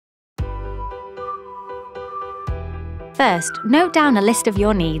First, note down a list of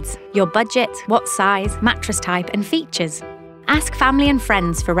your needs, your budget, what size, mattress type, and features. Ask family and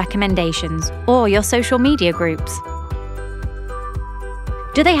friends for recommendations, or your social media groups.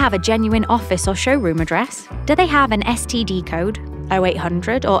 Do they have a genuine office or showroom address? Do they have an STD code,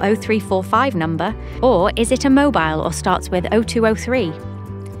 0800 or 0345 number, or is it a mobile or starts with 0203?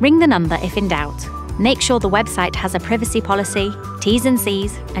 Ring the number if in doubt. Make sure the website has a privacy policy, T's and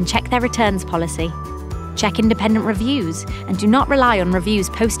C's, and check their returns policy. Check independent reviews, and do not rely on reviews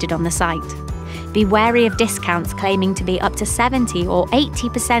posted on the site. Be wary of discounts claiming to be up to 70 or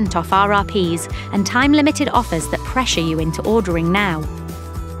 80% off RRPs and time-limited offers that pressure you into ordering now.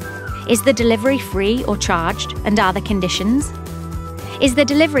 Is the delivery free or charged, and are there conditions? Is the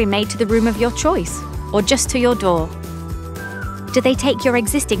delivery made to the room of your choice, or just to your door? Do they take your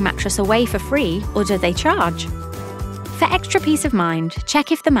existing mattress away for free, or do they charge? For extra peace of mind,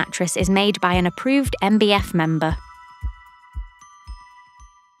 check if the mattress is made by an approved NBF member.